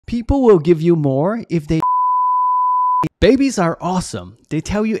People will give you more if they... Babies are awesome. They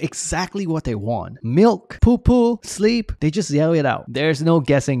tell you exactly what they want. Milk, poo-poo, sleep, they just yell it out. There's no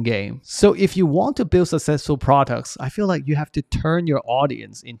guessing game. So if you want to build successful products, I feel like you have to turn your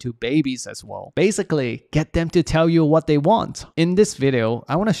audience into babies as well. Basically, get them to tell you what they want. In this video,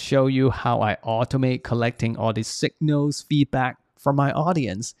 I want to show you how I automate collecting all these signals, feedback from my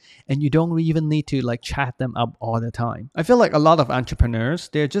audience, and you don't even need to chat them up all the time. I feel like a lot of entrepreneurs,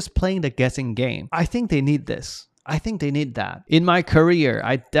 they're just playing the guessing game. I think they need this. I think they need that. In my career,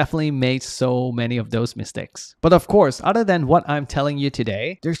 I definitely made so many of those mistakes. But of course, other than what I'm telling you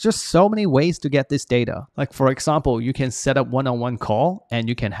today, there's just so many ways to get this data. Like for example, you can set up one-on-one call and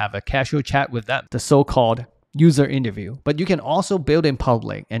you can have a casual chat with them, the so-called user interview. But you can also build in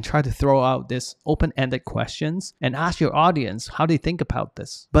public and try to throw out this open-ended questions and ask your audience how they think about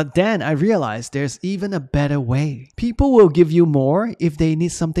this. But then I realized there's even a better way. People will give you more if they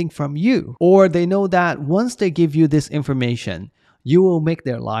need something from you, or they know that once they give you this information, you will make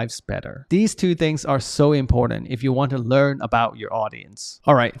their lives better. These two things are so important if you want to learn about your audience.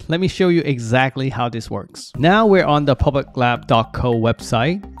 All right, let me show you exactly how this works. Now we're on the publiclab.co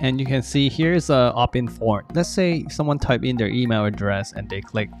website, and you can see here's a opt-in form. Let's say someone type in their email address and they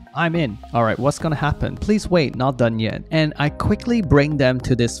click, I'm in. All right, what's gonna happen? Please wait, not done yet. And I quickly bring them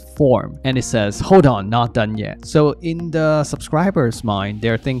to this form and it says, hold on, not done yet. So in the subscriber's mind,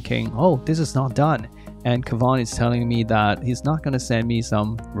 they're thinking, oh, this is not done. And Kevon is telling me that he's not going to send me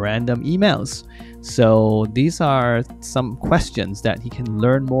some random emails. So these are some questions that he can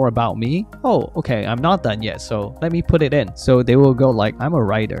learn more about me. Oh, okay, I'm not done yet, so let me put it in. So they will go like, I'm a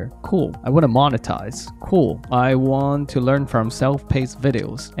writer. Cool. I want to monetize. Cool. I want to learn from self-paced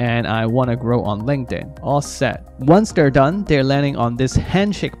videos. And I want to grow on LinkedIn. All set. Once they're done, they're landing on this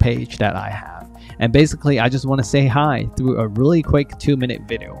handshake page that I have. And basically, I just want to say hi through a really quick 2-minute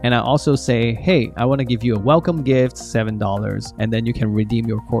video. And I also say, hey, I want to give you a welcome gift, $7, and then you can redeem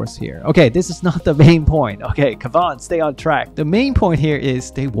your course here. Okay, this is not the main point. Okay, Kevon, stay on track. The main point here is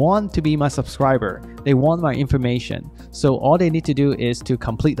they want to be my subscriber. They want my information. So all they need to do is to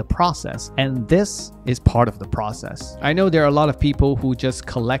complete the process. And this is part of the process. I know there are a lot of people who just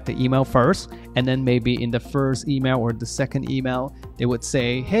collect the email first, and then maybe in the first email or the second email, they would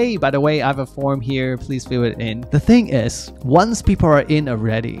say, hey, by the way, I have a form here, please fill it in. The thing is, once people are in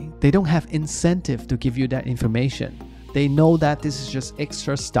already, they don't have incentive to give you that information. They know that this is just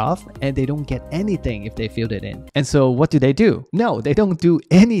extra stuff and they don't get anything if they filled it in. And so what do? No, they don't do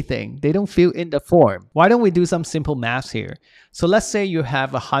anything. They don't fill in the form. Why don't we do some simple maths here? So let's say you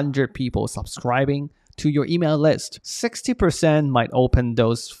have 100 people subscribing to your email list. 60% might open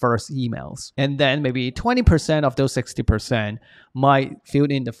those first emails. And then maybe 20% of those 60% might fill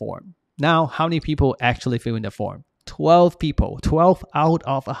in the form. Now, how many people actually fill in the form? 12 people, 12 out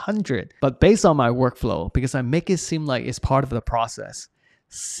of 100. But based on my workflow, because I make it seem like it's part of the process,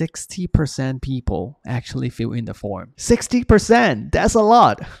 60% people actually fill in the form. 60%, that's a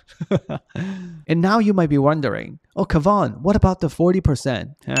lot. And now you might be wondering, oh, Kevon, what about the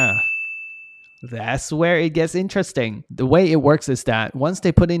 40%? That's where it gets interesting. The way it works is that once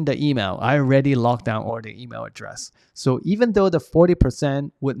they put in the email, I already locked down all the email address. So even though the 40%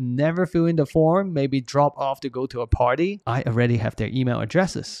 would never fill in the form, maybe drop off to go to a party, I already have their email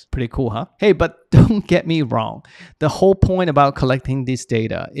addresses. Pretty cool, huh? Hey, but don't get me wrong. The whole point about collecting this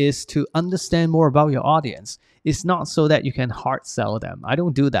data is to understand more about your audience. It's not so that you can hard sell them. I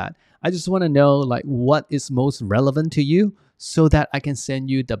don't do that. I just want to know what is most relevant to you, so that I can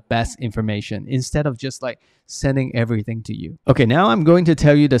send you the best information instead of just sending everything to you. Okay, now I'm going to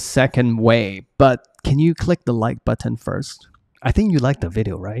tell you the second way, but can you click the like button first? I think you liked the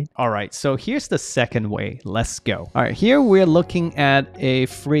video, right? All right, so here's the second way. Let's go. All right, here we're looking at a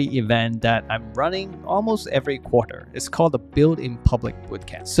free event that I'm running almost every quarter. It's called the Build in Public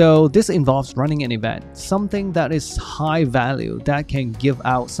Bootcamp. So this involves running an event, something that is high value that can give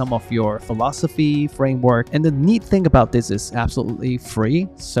out some of your philosophy, framework. And the neat thing about this is absolutely free.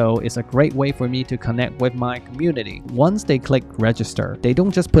 So it's a great way for me to connect with my community. Once they click register, they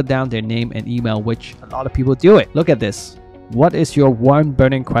don't just put down their name and email, which a lot of people do it. Look at this. What is your one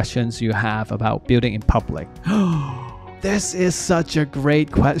burning questions you have about building in public? This is such a great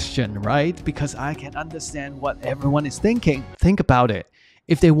question, right? Because I can understand what everyone is thinking. Think about it.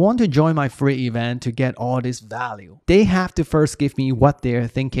 If they want to join my free event to get all this value, they have to first give me what they're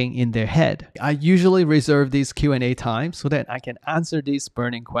thinking in their head. I usually reserve these Q&A times so that I can answer these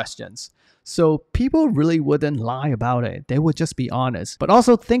burning questions. So people really wouldn't lie about it. They would just be honest. But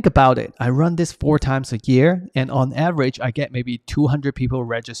also think about it. I run this 4 times a year, and on average, I get maybe 200 people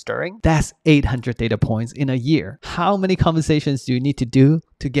registering. That's 800 data points in a year. How many conversations do you need to do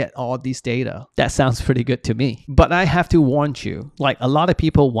to get all these data. That sounds pretty good to me. But I have to warn you, like a lot of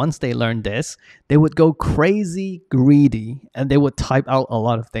people, once they learn this, they would go crazy greedy and they would type out a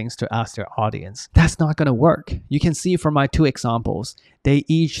lot of things to ask their audience. That's not going to work. You can see from my two examples, they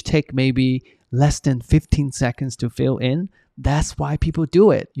each take maybe less than 15 seconds to fill in. That's why people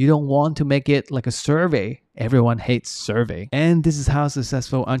do it. You don't want to make it like a survey. Everyone hates survey. And this is how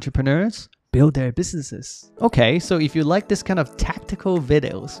successful entrepreneurs build their businesses. Okay, so if you like this kind of tactical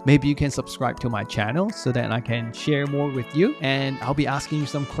videos, maybe you can subscribe to my channel so that I can share more with you. And I'll be asking you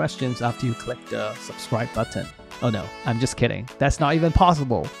some questions after you click the subscribe button. Oh no, I'm just kidding. That's not even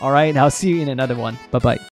possible. All right, I'll see you in another one. Bye-bye.